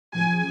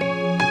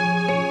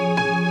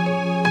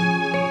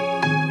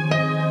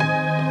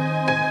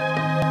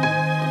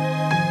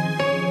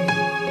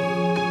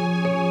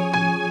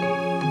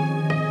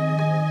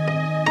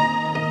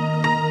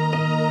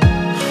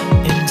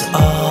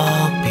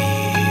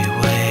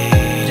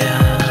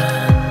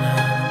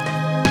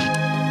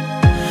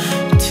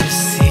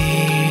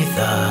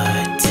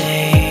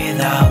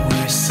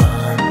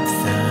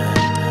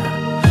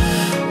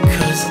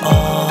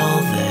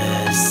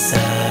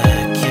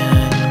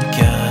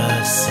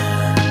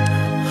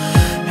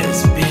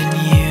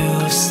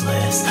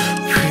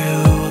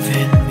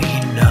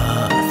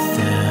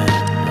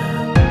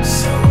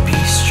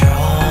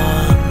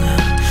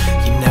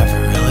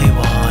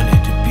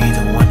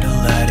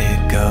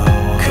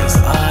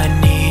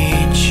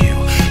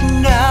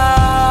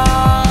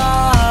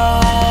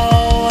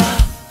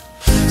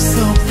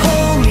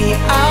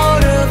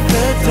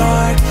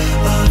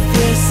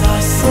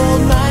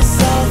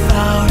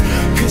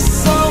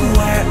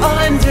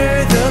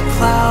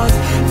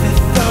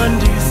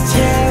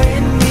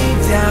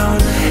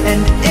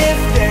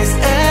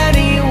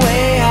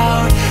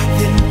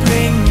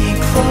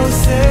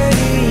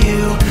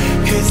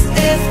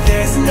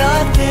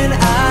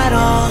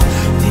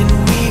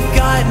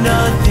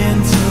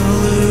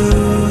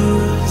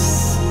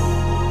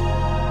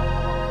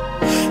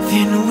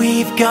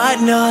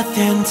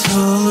nothing to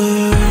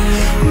lose.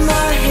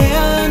 My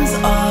hands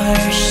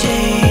are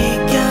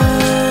shaking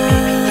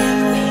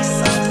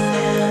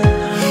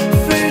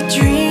for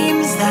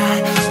dreams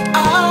that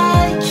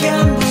I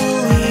can't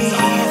believe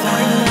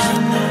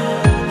in.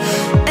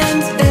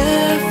 And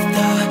if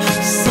the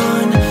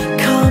sun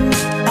comes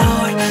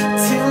out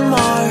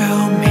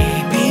tomorrow,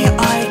 maybe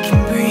I can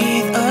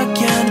breathe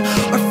again,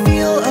 or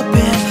feel a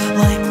bit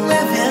like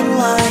living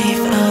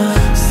life.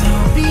 So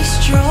be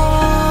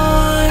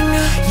strong.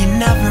 You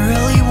never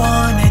really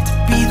wanted to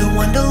be the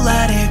one to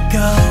let it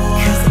go,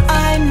 'cause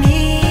I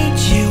need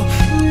you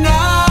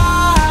now.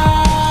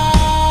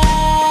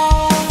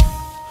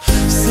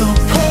 So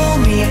pull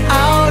me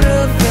out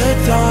of the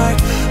dark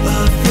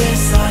of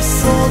this. I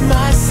sold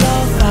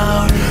myself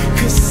out,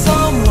 'cause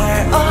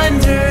somewhere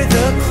under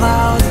the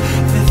clouds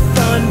the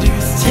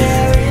thunder's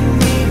tearing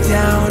me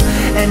down.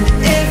 And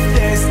if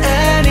there's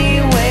any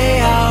way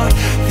out,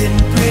 then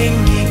bring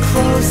me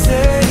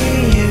closer to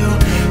you.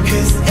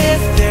 'Cause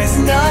if there's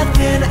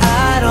nothing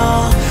at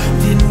all,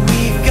 then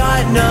we've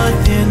got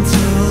nothing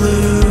to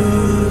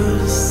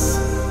lose.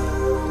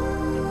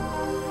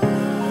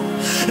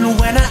 And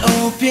when I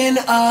open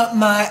up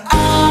my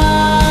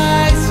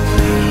eyes,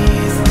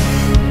 please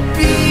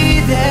be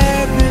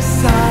there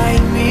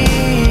beside me.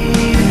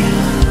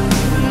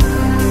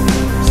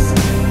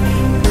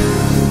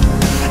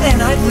 And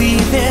I'd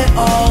leave it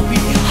all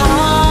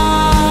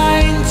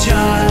behind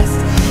just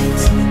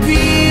to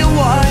be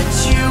what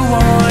you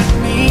want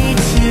me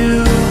to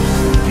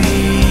be.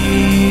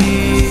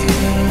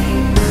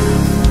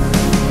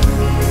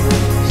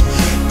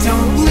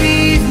 Don't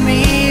leave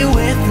me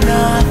with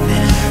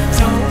nothing.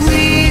 Don't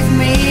leave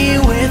me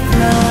with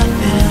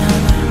nothing.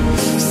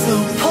 So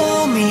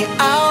pull me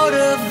out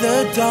of the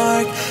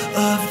dark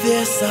of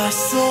this. I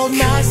sold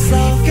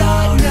myself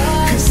out,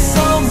 'cause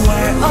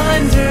somewhere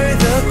under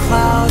the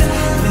clouds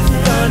the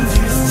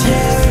thunder's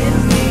tearing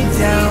me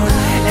down.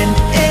 And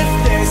if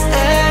there's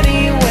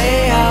any way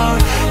out,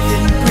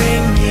 then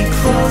bring me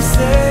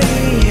closer to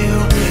you.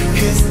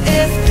 'Cause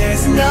if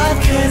there's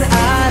nothing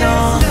at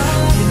all,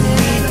 then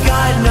we've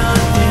got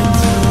nothing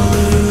to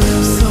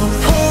lose. So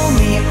pull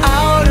me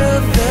out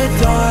of the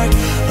dark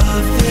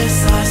of this.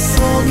 I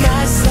sold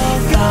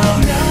myself out,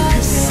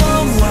 'cause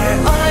somewhere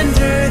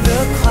under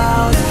the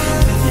clouds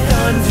the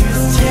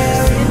thunder's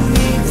tearing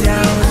me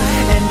down.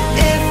 And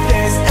if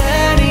there's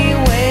any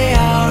way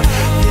out,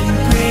 then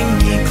bring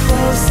me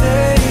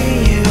closer to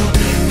you.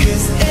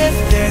 'Cause if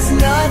there's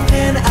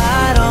nothing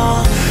at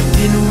all,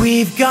 then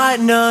we've got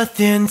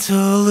nothing to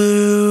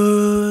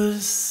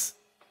lose.